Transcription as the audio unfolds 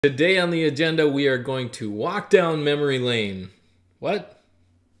Today on the agenda, we are going to walk down memory lane. What?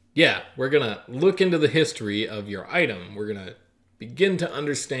 Yeah, we're going to look into the history of your item. We're going to begin to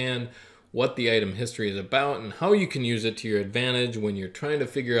understand what the item history is about and how you can use it to your advantage when you're trying to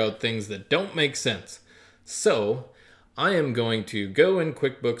figure out things that don't make sense. So, I am going to go in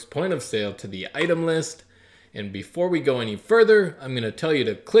QuickBooks Point of Sale to the item list. And before we go any further, I'm going to tell you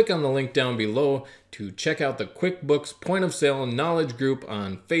to click on the link down below to check out the QuickBooks Point of Sale Knowledge Group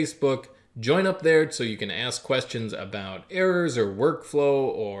on Facebook. Join up there so you can ask questions about errors or workflow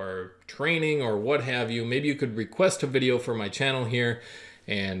or training or what have you. Maybe you could request a video for my channel here,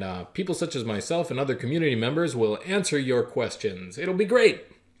 and people such as myself and other community members will answer your questions. It'll be great.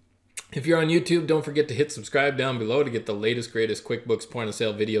 If you're on YouTube, don't forget to hit subscribe down below to get the latest, greatest QuickBooks Point of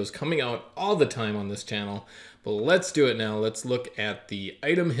Sale videos coming out all the time on this channel. But let's do it now. Let's look at the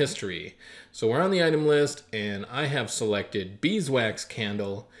item history. So we're on the item list, and I have selected beeswax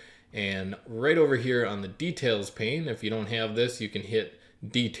candle. And right over here on the details pane, if you don't have this, you can hit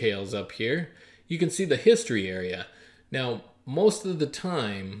details up here. You can see the history area. Now, most of the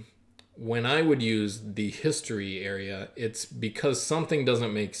time, when I would use the history area, it's because something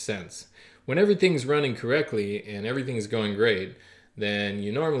doesn't make sense. When everything's running correctly and everything's going great, then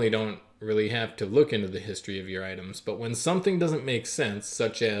you normally don't really have to look into the history of your items. But when something doesn't make sense,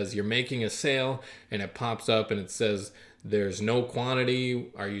 such as you're making a sale and it pops up and it says there's no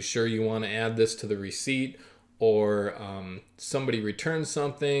quantity, are you sure you want to add this to the receipt? Or somebody returns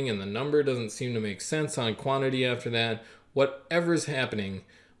something and the number doesn't seem to make sense on quantity after that, whatever's happening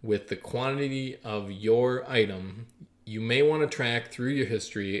with the quantity of your item, you may want to track through your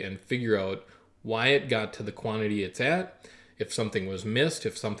history and figure out why it got to the quantity it's at, if something was missed,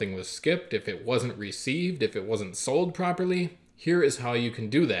 if something was skipped, if it wasn't received, if it wasn't sold properly. Here is how you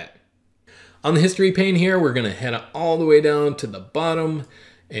can do that. On the history pane here, we're going to head all the way down to the bottom,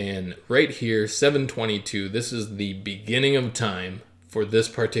 and right here, 722, this is the beginning of time for this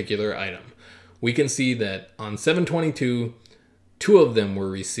particular item. We can see that on 722, 2 of them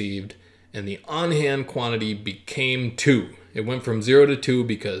were received, and the on-hand quantity became 2. It went from 0 to 2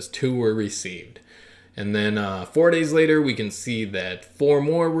 because 2 were received. And then 4 days later, we can see that 4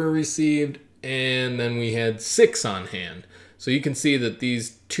 more were received, and then we had 6 on hand. So you can see that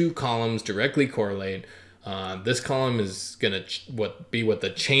these 2 columns directly correlate. This column is going to be what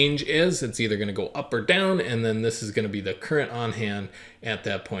the change is. It's either going to go up or down, and then this is going to be the current on hand at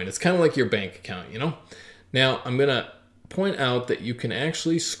that point. It's kind of like your bank account, you know? Now, I'm going to point out that you can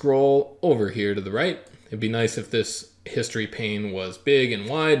actually scroll over here to the right. It'd be nice if this history pane was big and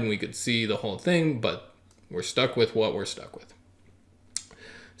wide and we could see the whole thing, but we're stuck with what we're stuck with.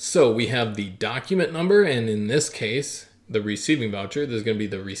 So we have the document number, and in this case, the receiving voucher, there's going to be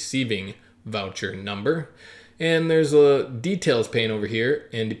the receiving voucher number. And there's a details pane over here,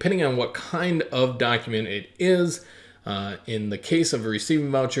 and depending on what kind of document it is, in the case of a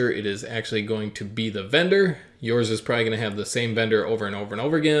receiving voucher, it is actually going to be the vendor. Yours is probably going to have the same vendor over and over and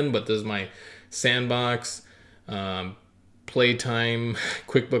over again, but this is my Sandbox, Playtime,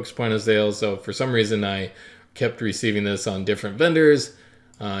 QuickBooks Point of Sale. So for some reason, I kept receiving this on different vendors.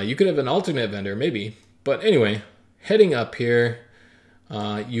 You could have an alternate vendor, maybe. But anyway, heading up here,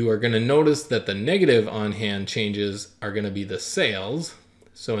 you are going to notice that the negative on-hand changes are going to be the sales.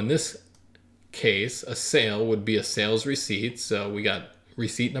 So in this case, a sale would be a sales receipt. So we got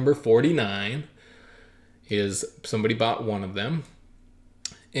receipt number 49 is somebody bought 1 of them.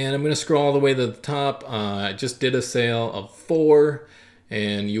 And I'm going to scroll all the way to the top. I just did a sale of 4,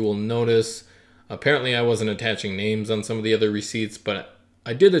 and you will notice apparently I wasn't attaching names on some of the other receipts, but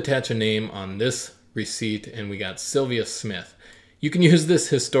I did attach a name on this receipt, and we got Sylvia Smith. You can use this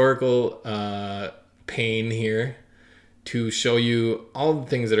historical pane here to show you all the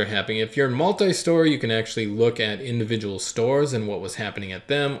things that are happening. If you're in multi-store, you can actually look at individual stores and what was happening at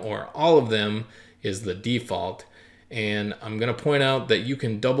them, or all of them is the default. And I'm going to point out that you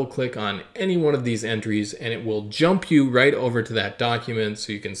can double click on any one of these entries and it will jump you right over to that document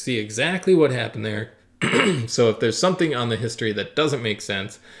so you can see exactly what happened there. So if there's something on the history that doesn't make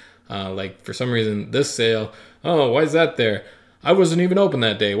sense, like for some reason this sale, oh, why is that there? I wasn't even open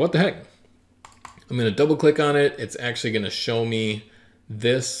that day. What the heck? I'm going to double click on it. It's actually going to show me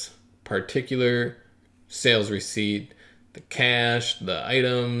this particular sales receipt, the cash, the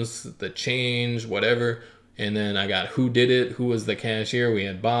items, the change, whatever. And then I got who did it, who was the cashier. We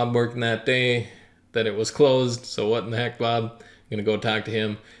had Bob working that day, that it was closed. So what in the heck, Bob? I'm going to go talk to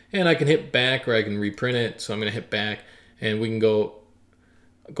him. And I can hit back or I can reprint it. So I'm going to hit back and we can go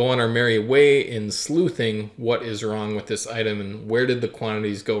on our merry way in sleuthing what is wrong with this item and where did the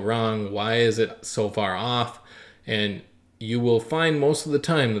quantities go wrong? Why is it so far off? And you will find most of the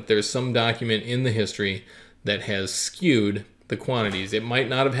time that there's some document in the history that has skewed the quantities. It might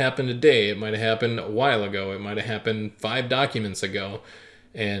not have happened today. It might have happened a while ago. It might have happened 5 documents ago.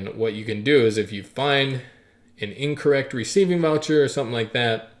 And what you can do is if you find an incorrect receiving voucher or something like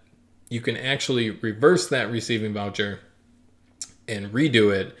that, you can actually reverse that receiving voucher and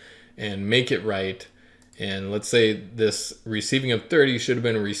redo it and make it right. And let's say this receiving of 30 should have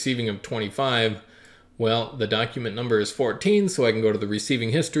been a receiving of 25. Well, the document number is 14, so I can go to the receiving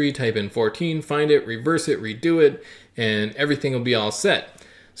history, type in 14, find it, reverse it, redo it, and everything will be all set.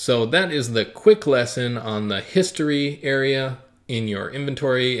 So that is the quick lesson on the history area in your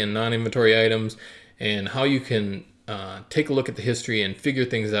inventory and non-inventory items, and how you can take a look at the history and figure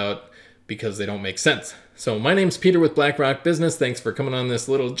things out because they don't make sense. So my name's Peter with BlackRock Business. Thanks for coming on this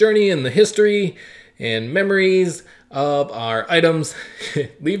little journey in the history and memories of our items.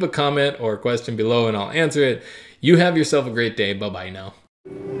 Leave a comment or question below and I'll answer it. You have yourself a great day. Bye-bye now.